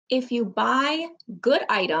If you buy good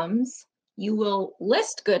items, you will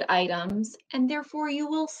list good items, and therefore you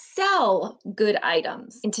will sell good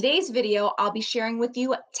items. In today's video, I'll be sharing with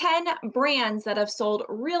you 10 brands that have sold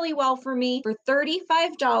really well for me for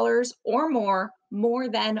 $35 or more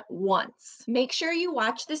than once. Make sure you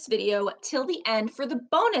watch this video till the end for the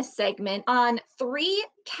bonus segment on 3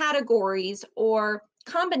 categories or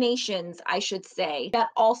combinations, I should say, that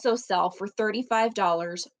also sell for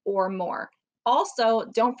 $35 or more. Also,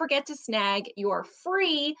 don't forget to snag your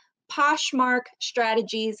free Poshmark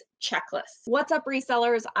strategies checklist. What's up,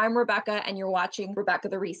 resellers? I'm Rebecca, and you're watching Rebecca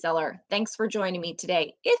the Reseller. Thanks for joining me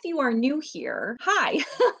today. If you are new here, hi,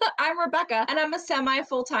 I'm Rebecca, and I'm a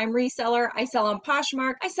semi-full-time reseller. I sell on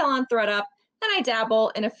Poshmark, I sell on ThredUp, and I dabble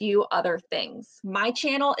in a few other things. My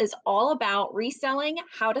channel is all about reselling,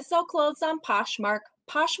 how to sell clothes on Poshmark,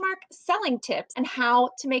 Poshmark selling tips, and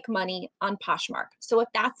how to make money on Poshmark. So if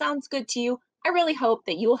that sounds good to you, I really hope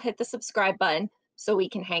that you will hit the subscribe button so we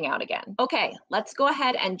can hang out again. Okay, let's go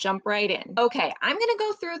ahead and jump right in. Okay, I'm gonna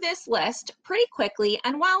go through this list pretty quickly,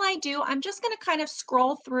 and while I do, I'm just gonna kind of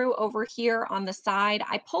scroll through over here on the side.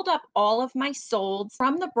 I pulled up all of my solds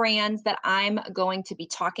from the brands that I'm going to be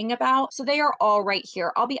talking about, so they are all right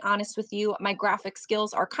here. I'll be honest with you, my graphic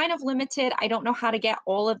skills are kind of limited. I don't know how to get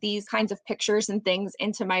all of these kinds of pictures and things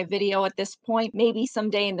into my video at this point, maybe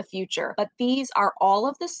someday in the future, but these are all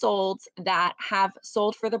of the solds that have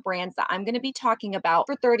sold for the brands that I'm gonna be talking about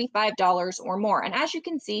for $35 or more. And as you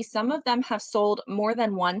can see, some of them have sold more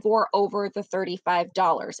than one for over the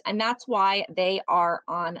 $35. And that's why they are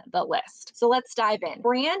on the list. So let's dive in.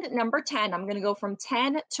 Brand number 10, I'm going to go from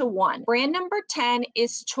 10 to 1. Brand number 10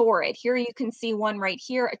 is Torrid. Here you can see one right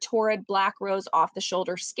here, a Torrid black rose off the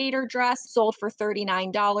shoulder skater dress, sold for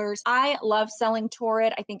 $39. I love selling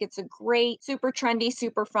Torrid. I think it's a great, super trendy,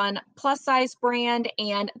 super fun plus size brand,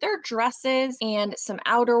 and their dresses and some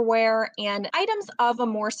outerwear and items of a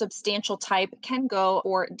more substantial type can go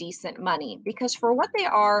for decent money, because for what they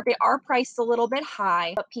are priced a little bit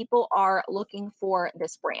high, but people are looking for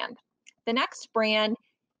this brand. The next brand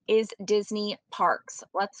is Disney Parks.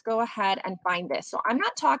 Let's go ahead and find this. So I'm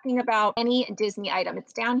not talking about any Disney item.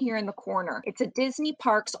 It's down here in the corner. It's a Disney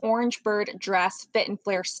Parks orange bird dress fit and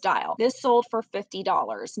flare style. This sold for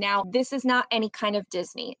 $50. Now, this is not any kind of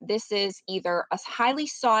Disney. This is either a highly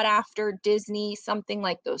sought after Disney, something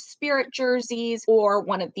like those Spirit jerseys, or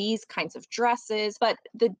one of these kinds of dresses. But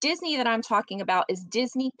the Disney that I'm talking about is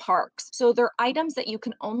Disney Parks. So they're items that you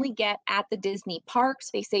can only get at the Disney Parks.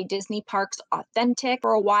 They say Disney Parks authentic.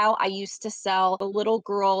 For a while, I used to sell the little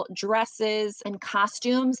girl dresses and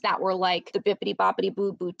costumes that were like the Bippity Boppity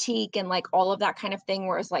Boo boutique and like all of that kind of thing,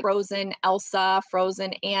 where it's like Frozen Elsa,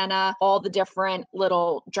 Frozen Anna, all the different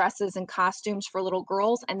little dresses and costumes for little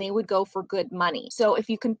girls, and they would go for good money. So if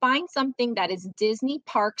you can find something that is Disney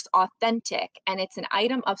Parks authentic and it's an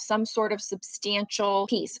item of some sort of substantial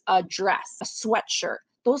piece, a dress, a sweatshirt,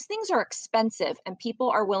 those things are expensive and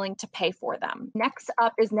people are willing to pay for them. Next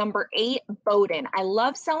up is number 8, Bowden. I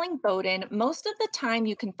love selling Bowden. Most of the time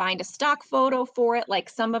you can find a stock photo for it, like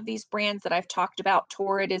some of these brands that I've talked about.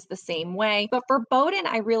 Torrid is the same way. But for Bowden,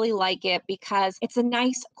 I really like it because it's a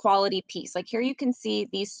nice quality piece. Like here you can see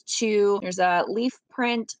these two. There's a leaf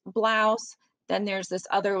print blouse. Then there's this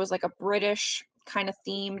other, was like a British kind of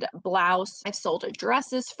themed blouse. I've sold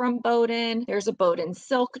dresses from Bowden. There's a Bowden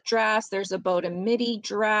silk dress. There's a Bowden midi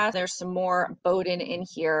dress. There's some more Bowden in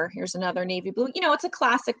here. Here's another navy blue. You know, it's a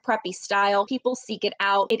classic preppy style. People seek it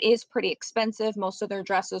out. It is pretty expensive. Most of their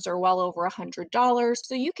dresses are well over $100.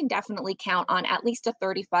 So you can definitely count on at least a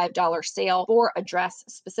 $35 sale for a dress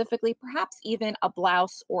specifically, perhaps even a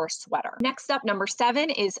blouse or a sweater. Next up, number 7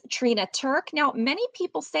 is Trina Turk. Now, many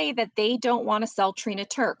people say that they don't want to sell Trina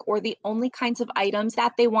Turk, or the only kinds of items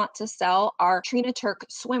that they want to sell are Trina Turk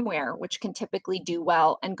swimwear, which can typically do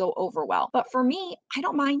well and go over well. But for me, I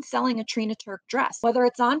don't mind selling a Trina Turk dress, whether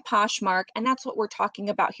it's on Poshmark, and that's what we're talking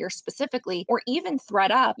about here specifically, or even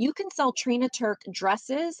ThredUp. You can sell Trina Turk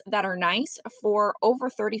dresses that are nice for over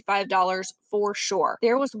 $35 for sure.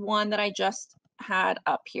 There was one that I just had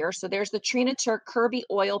up here. So there's the Trina Turk Kirby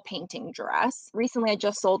oil painting dress. Recently, I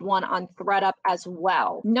just sold one on ThredUp as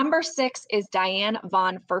well. Number 6 is Diane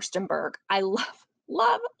von Furstenberg. I love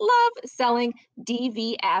selling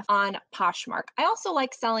DVF on Poshmark. I also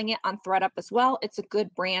like selling it on ThredUp as well. It's a good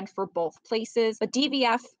brand for both places, but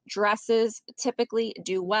DVF dresses typically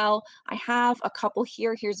do well. I have a couple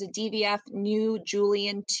here. Here's a DVF new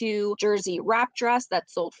Julian 2 jersey wrap dress that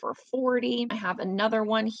sold for $40. I have another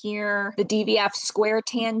one here, the DVF square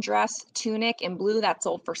tan dress tunic in blue that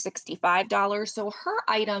sold for $65. So her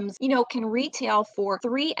items, you know, can retail for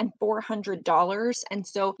 $300 and $400. And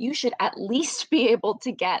so you should at least be able able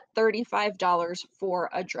to get $35 for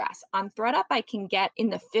a dress. On ThredUp, I can get in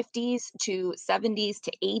the 50s to 70s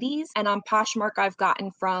to 80s. And on Poshmark, I've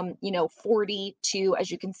gotten from, 40 to,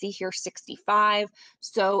 as you can see here, 65.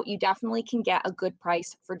 So you definitely can get a good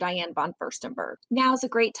price for Diane von Furstenberg. Now's a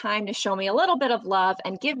great time to show me a little bit of love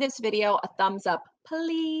and give this video a thumbs up,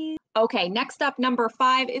 please. Okay, next up, number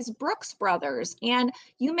 5 is Brooks Brothers. And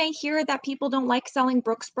you may hear that people don't like selling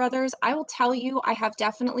Brooks Brothers. I will tell you, I have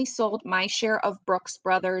definitely sold my share of Brooks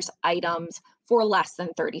Brothers items for less than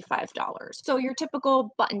 $35. So your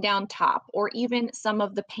typical button-down top or even some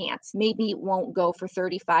of the pants maybe won't go for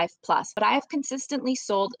 35 plus, but I have consistently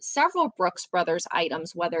sold several Brooks Brothers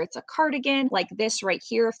items, whether it's a cardigan like this right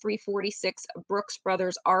here, 346 Brooks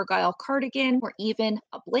Brothers Argyle cardigan, or even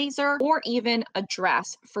a blazer, or even a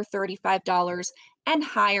dress for $35 and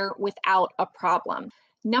higher without a problem.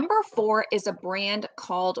 Number 4 is a brand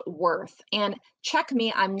called Worth. And check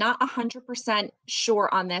me, I'm not 100% sure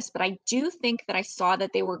on this, but I do think that I saw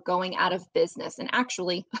that they were going out of business. And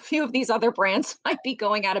actually, a few of these other brands might be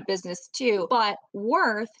going out of business too. But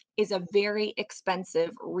Worth is a very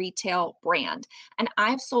expensive retail brand. And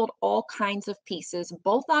I've sold all kinds of pieces,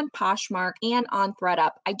 both on Poshmark and on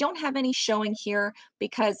ThredUp. I don't have any showing here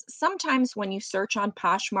because sometimes when you search on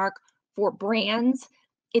Poshmark for brands,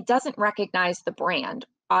 it doesn't recognize the brand,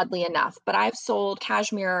 oddly enough. But I've sold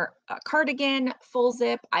cashmere cardigan, full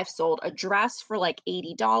zip. I've sold a dress for like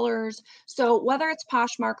 $80. So whether it's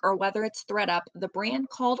Poshmark or whether it's ThredUp, the brand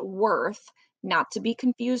called Worth, not to be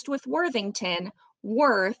confused with Worthington,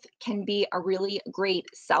 Worth can be a really great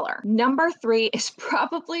seller. Number 3 is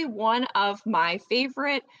probably one of my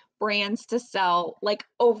favorite brands to sell, like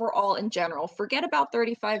overall in general. Forget about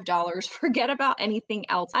 $35, forget about anything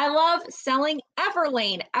else. I love selling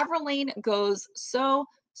Everlane. Everlane goes so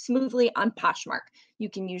smoothly on Poshmark.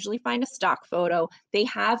 You can usually find a stock photo. They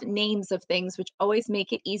have names of things, which always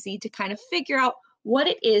make it easy to kind of figure out what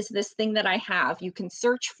it is, this thing that I have. You can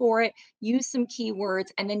search for it, use some keywords,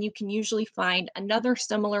 and then you can usually find another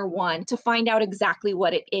similar one to find out exactly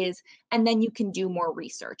what it is, and then you can do more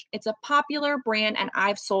research. It's a popular brand, and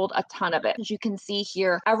I've sold a ton of it. As you can see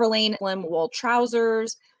here, Everlane slim wool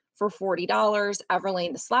trousers for $40,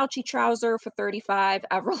 Everlane the slouchy trouser for $35,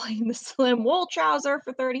 Everlane the slim wool trouser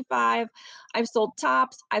for $35. I've sold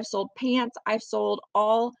tops, I've sold pants, I've sold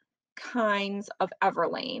all kinds of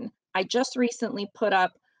Everlane. I just recently put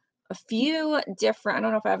up a few different, I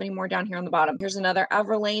don't know if I have any more down here on the bottom. Here's another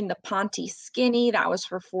Everlane, the Ponte Skinny, that was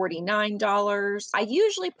for $49. I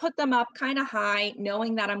usually put them up kind of high,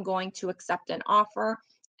 knowing that I'm going to accept an offer,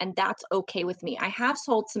 and that's okay with me. I have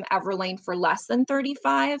sold some Everlane for less than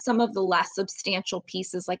 $35, some of the less substantial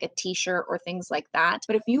pieces like a t-shirt or things like that.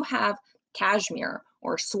 But if you have cashmere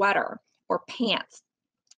or sweater or pants,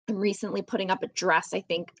 I'm recently putting up a dress. I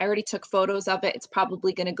think I already took photos of it. It's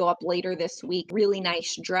probably going to go up later this week. Really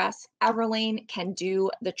nice dress. Everlane can do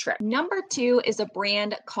the trick. Number 2 is a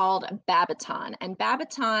brand called Babaton. And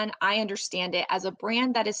Babaton, I understand it as a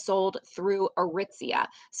brand that is sold through Aritzia.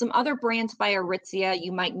 Some other brands by Aritzia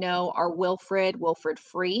you might know are Wilfred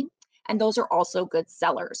Free, and those are also good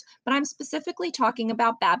sellers. But I'm specifically talking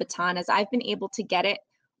about Babaton as I've been able to get it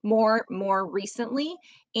more recently,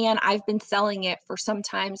 and I've been selling it for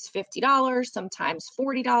sometimes $50, sometimes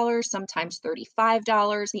 $40, sometimes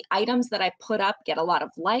 $35. The items that I put up get a lot of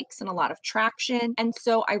likes and a lot of traction, and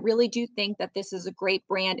so I really do think that this is a great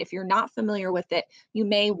brand. If you're not familiar with it, you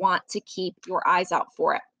may want to keep your eyes out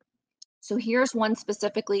for it. So here's one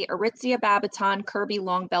specifically, Aritzia Babaton Kirby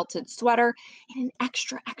long belted sweater in an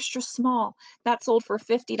extra small. That sold for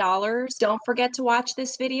 $50. Don't forget to watch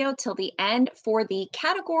this video till the end for the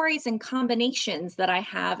categories and combinations that I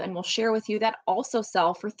have and will share with you that also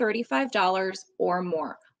sell for $35 or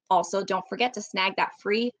more. Also, don't forget to snag that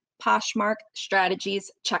free Poshmark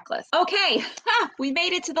strategies checklist. Okay, we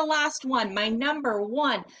made it to the last one. My number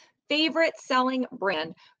 1 favorite selling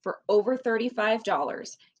brand for over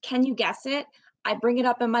 $35. Can you guess it? I bring it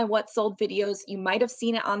up in my What Sold videos. You might have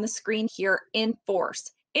seen it on the screen here in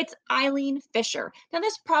force. It's Eileen Fisher. Now,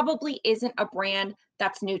 this probably isn't a brand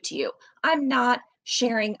that's new to you. I'm not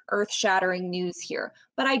sharing earth-shattering news here,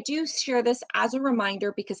 but I do share this as a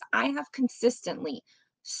reminder because I have consistently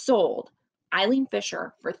sold Eileen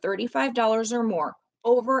Fisher for $35 or more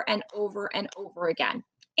over and over and over again.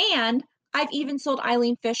 And I've even sold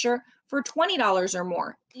Eileen Fisher for $20 or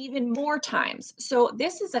more, even more times. So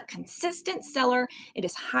this is a consistent seller. It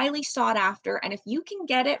is highly sought after. And if you can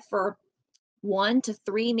get it for $1 to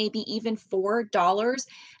 $3, maybe even $4,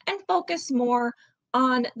 and focus more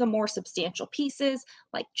on the more substantial pieces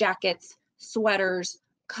like jackets, sweaters,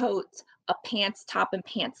 coats, a pants, top and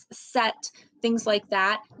pants set, things like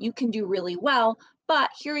that, you can do really well. But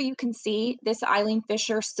here you can see this Eileen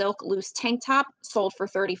Fisher silk loose tank top sold for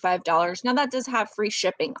 $35. Now that does have free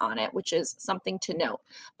shipping on it, which is something to note.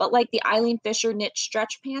 But like the Eileen Fisher knit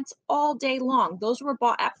stretch pants all day long, those were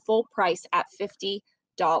bought at full price at $50.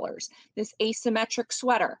 This asymmetric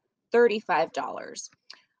sweater, $35.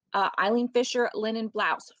 Eileen Fisher linen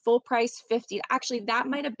blouse, full price 50. Actually, that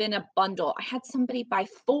might have been a bundle. I had somebody buy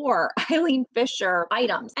 4 Eileen Fisher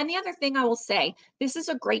items. And the other thing I will say, this is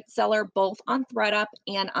a great seller both on ThreadUp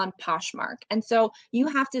and on Poshmark. And so you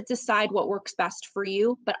have to decide what works best for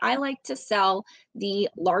you. But I like to sell the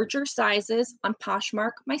larger sizes on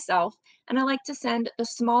Poshmark myself, and I like to send the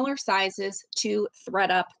smaller sizes to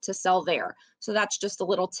ThreadUp to sell there. So that's just a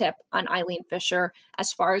little tip on Eileen Fisher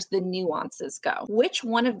as far as the nuances go. Which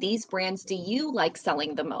one of these brands do you like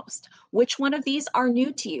selling the most? Which one of these are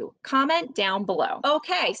new to you? Comment down below.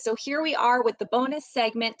 Okay, so here we are with the bonus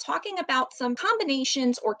segment talking about some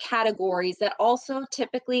combinations or categories that also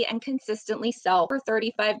typically and consistently sell for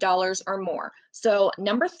 $35 or more. So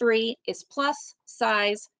number 3 is plus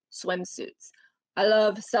size swimsuits. I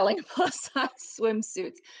love selling plus size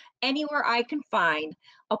swimsuits. Anywhere I can find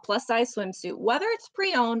a plus size swimsuit, whether it's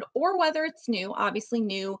pre-owned or whether it's new, obviously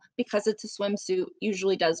new because it's a swimsuit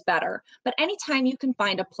usually does better. But anytime you can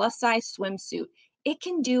find a plus size swimsuit, it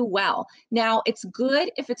can do well. Now, it's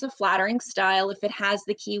good if it's a flattering style, if it has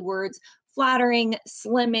the keywords flattering,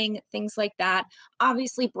 slimming, things like that.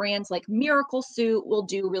 Obviously, brands like Miracle Suit will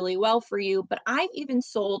do really well for you, but I've even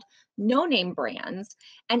sold no-name brands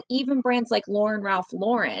and even brands like Lauren Ralph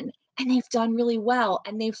Lauren, and they've done really well,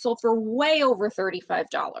 and they've sold for way over $35.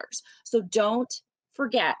 So don't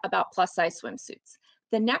forget about plus size swimsuits.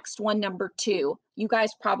 The next one, number 2, you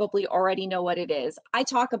guys probably already know what it is. I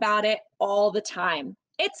talk about it all the time.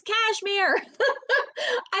 It's cashmere.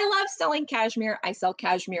 I love selling cashmere. I sell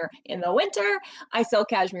cashmere in the winter. I sell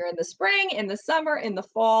cashmere in the spring, in the summer, in the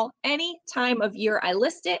fall. Any time of year I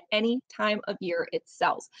list it, any time of year it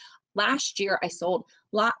sells. Last year I sold,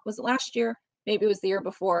 was it last year? Maybe it was the year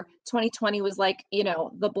before. 2020 was like,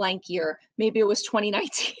 the blank year. Maybe it was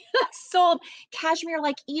 2019. I sold cashmere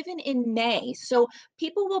like even in May. So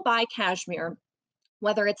people will buy cashmere,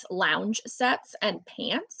 whether it's lounge sets and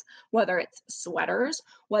pants, whether it's sweaters,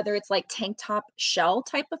 whether it's like tank top shell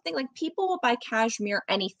type of thing, like people will buy cashmere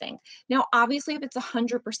anything. Now, obviously, if it's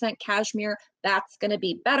 100% cashmere, that's going to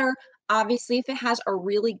be better. Obviously, if it has a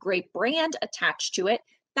really great brand attached to it,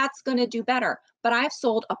 that's going to do better. But I've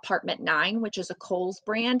sold Apartment 9, which is a Kohl's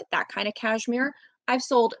brand, that kind of cashmere. I've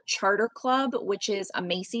sold Charter Club, which is a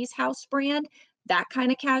Macy's house brand, that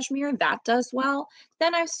kind of cashmere, that does well.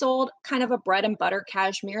 Then I've sold kind of a bread and butter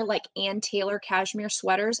cashmere like Ann Taylor cashmere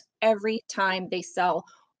sweaters every time they sell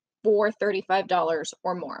for $35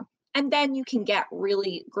 or more. And then you can get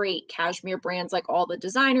really great cashmere brands like all the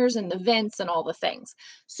designers and the Vince and all the things.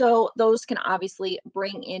 So those can obviously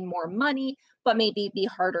bring in more money, but maybe be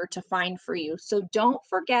harder to find for you. So don't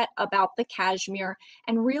forget about the cashmere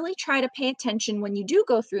and really try to pay attention when you do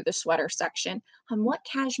go through the sweater section on what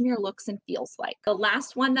cashmere looks and feels like. The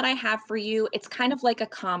last one that I have for you, it's kind of like a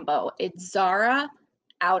combo. It's Zara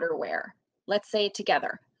outerwear. Let's say it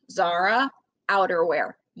together. Zara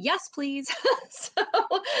outerwear. Yes, please. So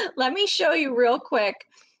let me show you real quick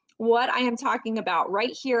what I am talking about.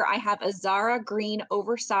 Right here, I have a Zara green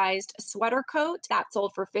oversized sweater coat that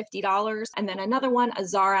sold for $50. And then another one, a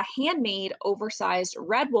Zara handmade oversized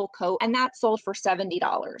red wool coat, and that sold for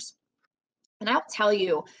 $70. And I'll tell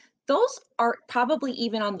you, those are probably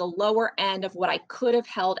even on the lower end of what I could have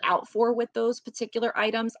held out for with those particular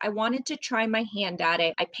items. I wanted to try my hand at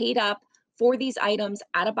it. I paid up for these items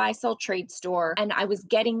at a buy sell trade store, and I was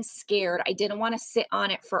getting scared. I didn't want to sit on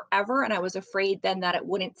it forever, and I was afraid then that it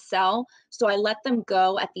wouldn't sell. So I let them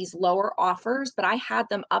go at these lower offers, but I had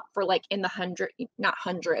them up for like in the not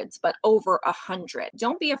hundreds, but over 100.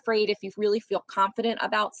 Don't be afraid if you really feel confident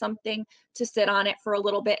about something to sit on it for a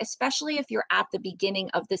little bit, especially if you're at the beginning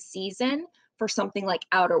of the season for something like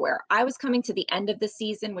outerwear. I was coming to the end of the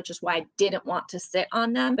season, which is why I didn't want to sit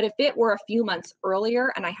on them. But if it were a few months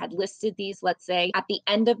earlier and I had listed these, let's say at the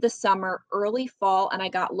end of the summer, early fall, and I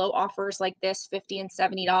got low offers like this, $50 and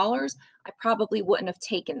 $70, I probably wouldn't have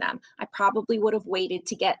taken them. I probably would have waited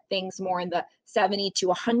to get things more in the $70 to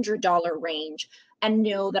 $100 range and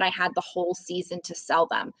know that I had the whole season to sell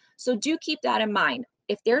them. So do keep that in mind.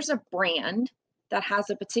 If there's a brand that has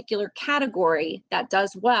a particular category that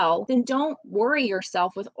does well, then don't worry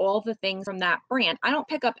yourself with all the things from that brand. I don't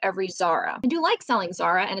pick up every Zara. I do like selling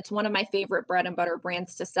Zara, and it's one of my favorite bread and butter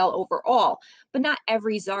brands to sell overall, but not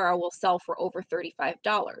every Zara will sell for over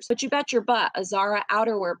 $35. But you bet your butt a Zara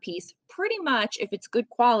outerwear piece, pretty much if it's good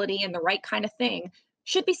quality and the right kind of thing,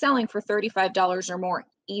 should be selling for $35 or more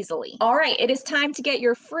easily. All right, it is time to get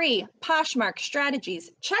your free Poshmark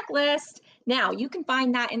strategies checklist. Now, you can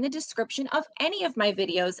find that in the description of any of my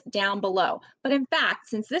videos down below. But in fact,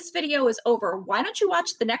 since this video is over, why don't you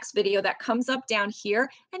watch the next video that comes up down here,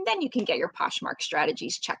 and then you can get your Poshmark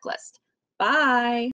strategies checklist. Bye.